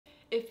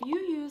If you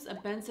use a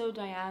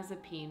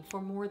benzodiazepine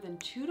for more than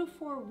 2 to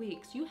 4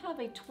 weeks, you have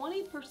a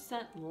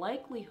 20%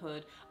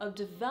 likelihood of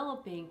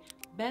developing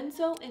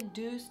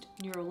benzo-induced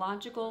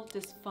neurological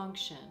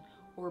dysfunction,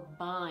 or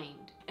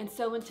BIND. And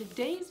so in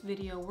today's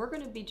video, we're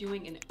going to be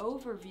doing an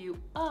overview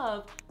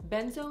of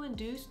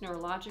benzo-induced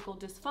neurological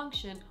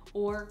dysfunction,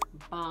 or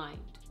BIND.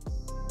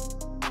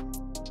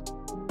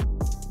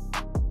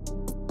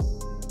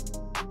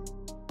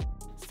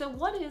 So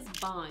what is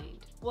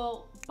BIND?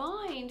 Well,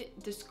 BIND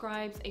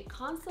describes a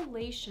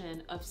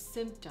constellation of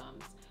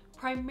symptoms,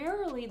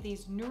 primarily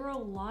these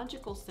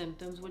neurological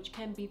symptoms, which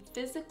can be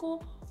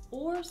physical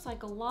or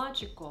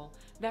psychological,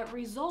 that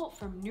result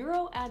from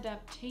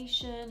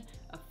neuroadaptation,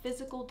 a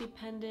physical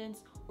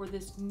dependence, or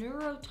this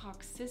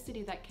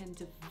neurotoxicity that can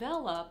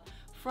develop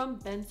from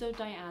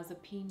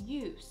benzodiazepine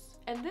use.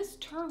 And this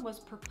term was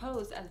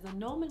proposed as the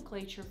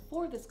nomenclature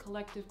for this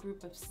collective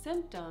group of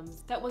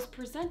symptoms that was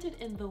presented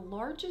in the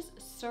largest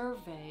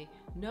survey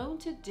known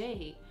to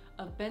date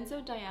of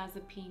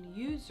benzodiazepine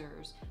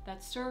users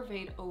that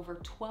surveyed over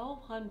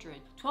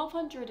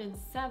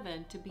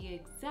 1,207 to be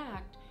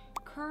exact,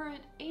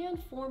 current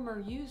and former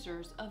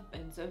users of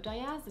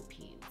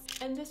benzodiazepines.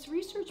 And this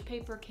research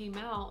paper came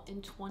out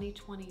in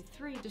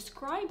 2023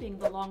 describing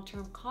the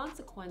long-term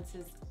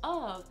consequences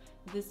of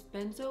this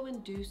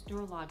benzo-induced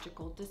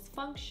neurological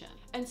dysfunction.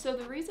 And so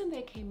the reason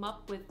they came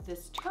up with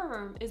this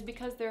term is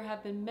because there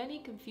have been many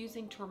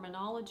confusing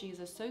terminologies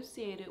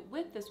associated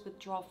with this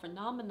withdrawal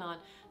phenomenon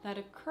that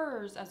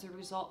occurs as a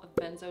result of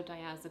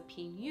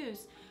benzodiazepine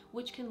use,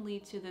 which can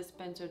lead to this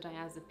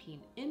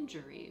benzodiazepine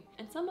injury.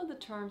 And some of the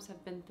terms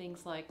have been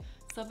things like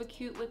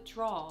subacute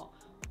withdrawal,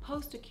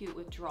 post-acute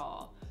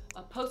withdrawal,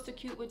 a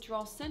post-acute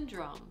withdrawal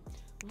syndrome,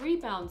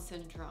 rebound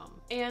syndrome,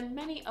 and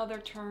many other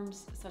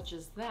terms such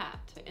as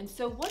that. And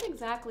so what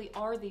exactly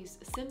are these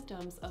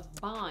symptoms of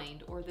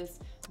BIND, or this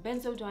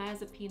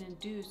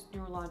benzodiazepine-induced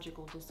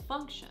neurological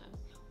dysfunction?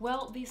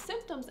 Well, these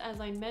symptoms,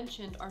 as I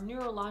mentioned, are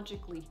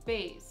neurologically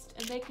based,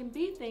 and they can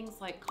be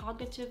things like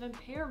cognitive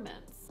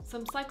impairments,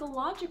 some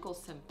psychological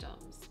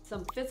symptoms,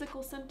 some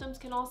physical symptoms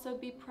can also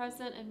be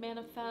present and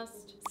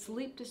manifest.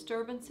 Sleep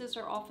disturbances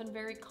are often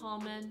very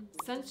common.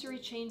 Sensory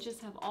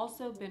changes have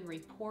also been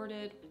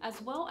reported,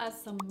 as well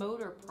as some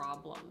motor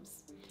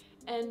problems.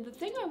 And the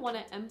thing I want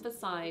to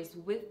emphasize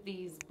with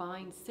these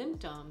BIND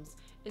symptoms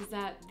is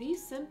that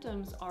these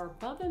symptoms are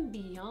above and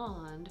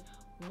beyond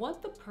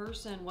what the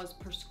person was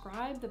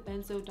prescribed the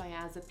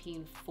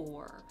benzodiazepine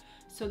for.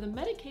 So the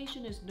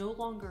medication is no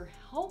longer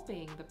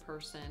helping the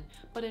person,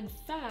 but in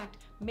fact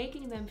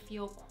making them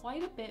feel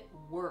quite a bit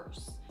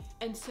worse.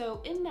 And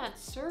so in that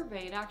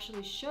survey, it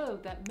actually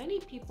showed that many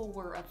people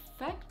were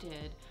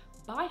affected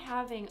by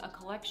having a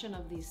collection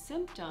of these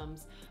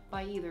symptoms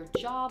by either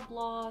job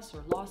loss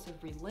or loss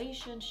of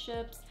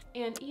relationships,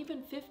 and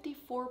even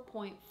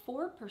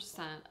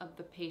 54.4% of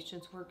the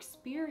patients were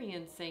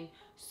experiencing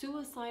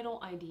suicidal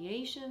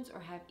ideations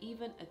or have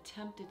even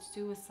attempted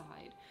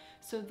suicide.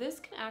 So this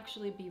can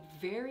actually be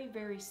very,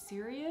 very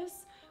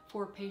serious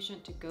for a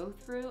patient to go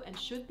through and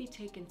should be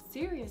taken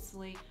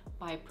seriously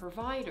by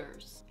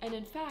providers. And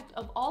in fact,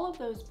 of all of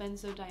those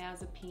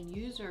benzodiazepine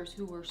users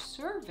who were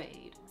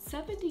surveyed,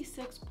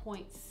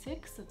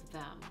 76.6% of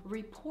them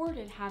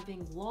reported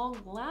having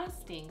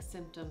long-lasting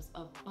symptoms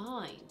of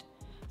BIND.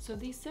 So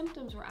these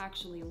symptoms were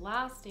actually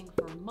lasting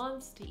for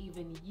months to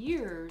even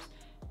years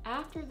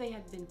after they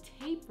had been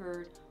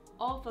tapered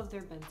off of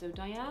their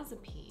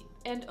benzodiazepine.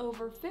 And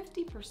over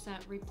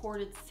 50%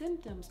 reported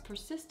symptoms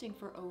persisting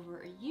for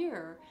over a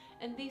year.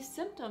 And these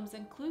symptoms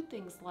include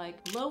things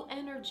like low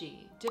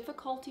energy,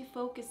 difficulty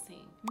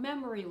focusing,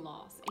 memory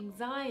loss,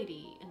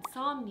 anxiety,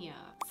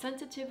 insomnia,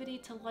 sensitivity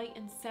to light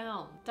and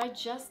sound,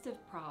 digestive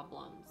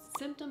problems,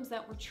 symptoms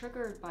that were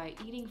triggered by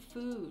eating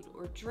food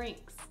or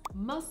drinks,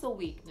 muscle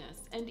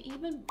weakness, and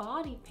even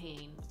body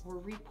pain were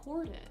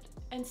reported.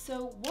 And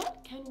so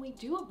what can we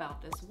do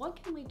about this?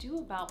 What can we do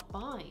about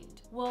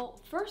BIND? Well,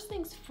 first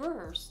things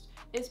first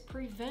is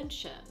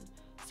prevention.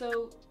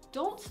 So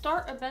don't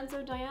start a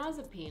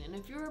benzodiazepine, and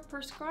if you're a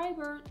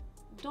prescriber,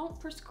 don't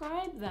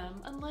prescribe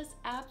them unless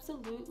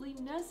absolutely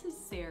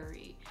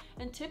necessary.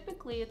 And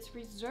typically it's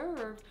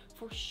reserved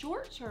for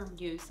short-term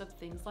use of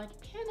things like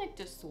panic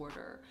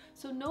disorder,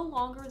 so no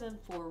longer than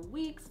 4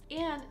 weeks,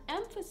 and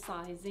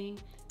emphasizing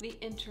the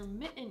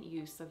intermittent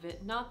use of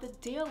it, not the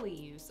daily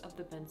use of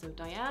the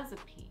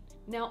benzodiazepine.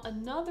 Now,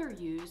 another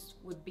use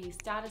would be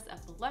status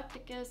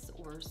epilepticus,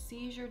 or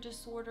seizure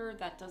disorder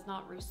that does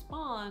not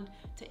respond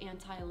to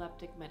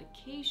anti-epileptic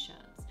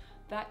medications.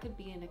 That could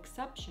be an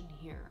exception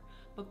here.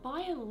 But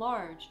by and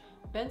large,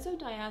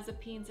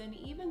 benzodiazepines and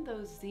even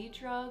those Z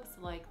drugs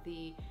like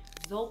the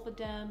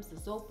zolpidems, the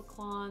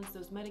zolpiclons,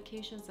 those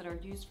medications that are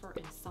used for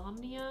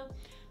insomnia,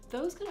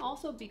 those can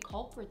also be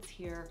culprits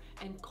here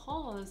and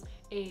cause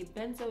a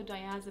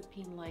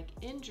benzodiazepine-like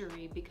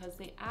injury because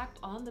they act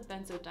on the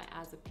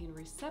benzodiazepine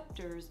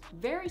receptors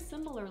very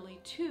similarly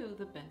to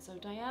the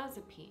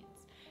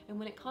benzodiazepines. And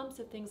when it comes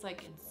to things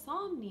like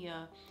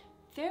insomnia,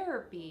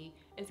 therapy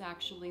is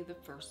actually the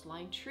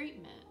first-line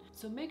treatment.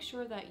 So make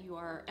sure that you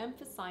are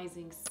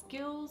emphasizing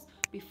skills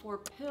before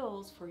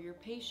pills for your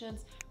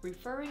patients,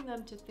 referring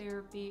them to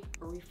therapy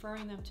or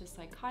referring them to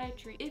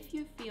psychiatry if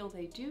you feel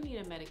they do need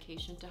a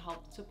medication to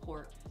help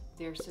support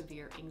their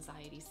severe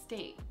anxiety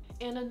state.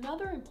 And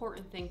another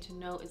important thing to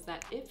know is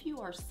that if you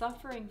are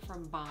suffering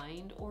from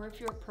bind, or if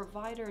you're a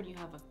provider and you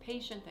have a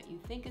patient that you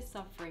think is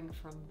suffering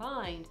from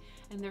bind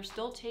and they're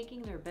still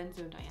taking their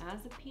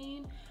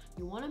benzodiazepine,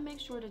 you want to make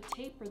sure to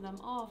taper them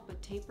off,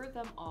 but taper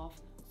them off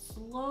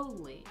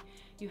slowly.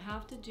 You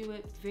have to do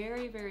it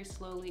very, very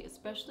slowly,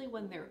 especially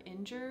when they're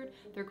injured.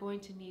 They're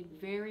going to need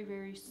very,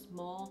 very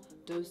small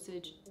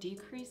dosage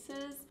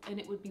decreases, and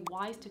it would be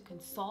wise to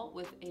consult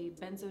with a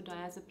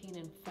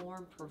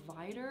benzodiazepine-informed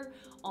provider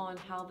on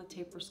how the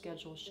taper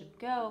schedule should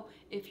go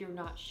if you're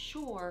not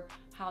sure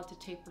how to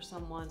taper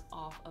someone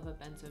off of a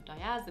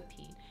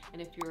benzodiazepine.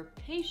 And if you're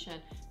a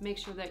patient, make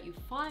sure that you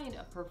find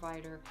a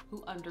provider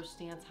who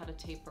understands how to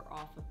taper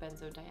off of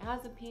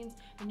benzodiazepines,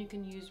 and you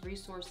can use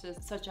resources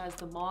such as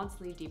the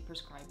Maudsley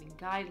Deprescribing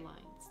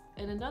Guidelines.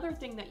 And another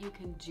thing that you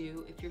can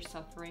do if you're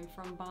suffering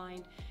from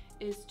bind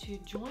is to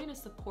join a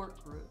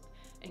support group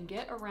and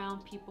get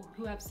around people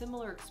who have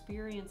similar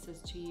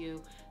experiences to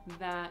you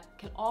that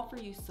can offer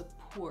you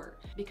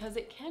support, because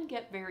it can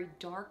get very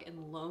dark and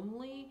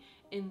lonely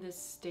in this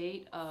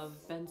state of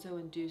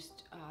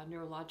benzo-induced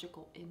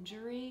neurological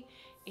injury.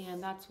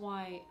 And that's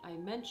why I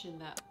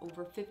mentioned that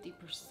over 50%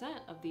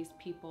 of these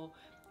people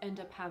end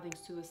up having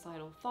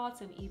suicidal thoughts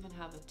and even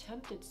have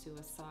attempted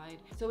suicide.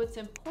 So it's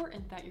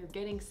important that you're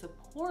getting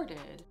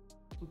supported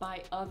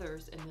by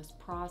others in this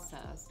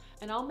process.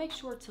 And I'll make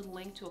sure to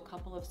link to a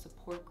couple of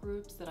support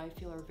groups that I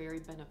feel are very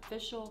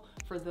beneficial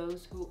for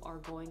those who are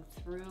going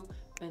through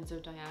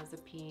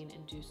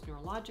benzodiazepine-induced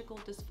neurological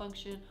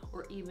dysfunction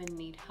or even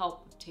need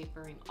help with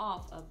tapering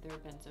off of their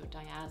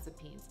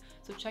benzodiazepines.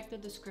 So check the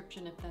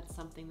description if that's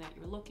something that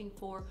you're looking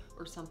for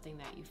or something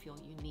that you feel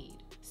you need.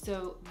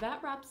 So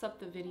that wraps up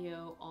the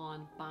video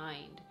on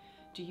bind.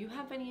 Do you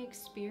have any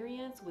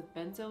experience with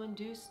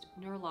benzo-induced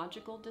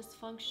neurological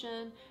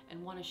dysfunction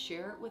and want to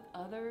share it with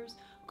others?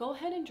 Go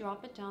ahead and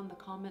drop it down in the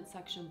comment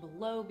section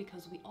below,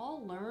 because we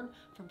all learn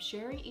from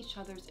sharing each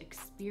other's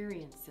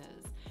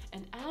experiences.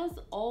 And as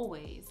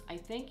always, I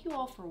thank you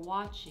all for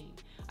watching.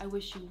 I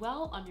wish you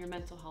well on your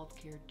mental health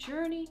care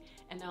journey,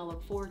 and I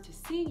look forward to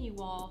seeing you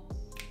all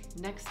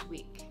next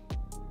week.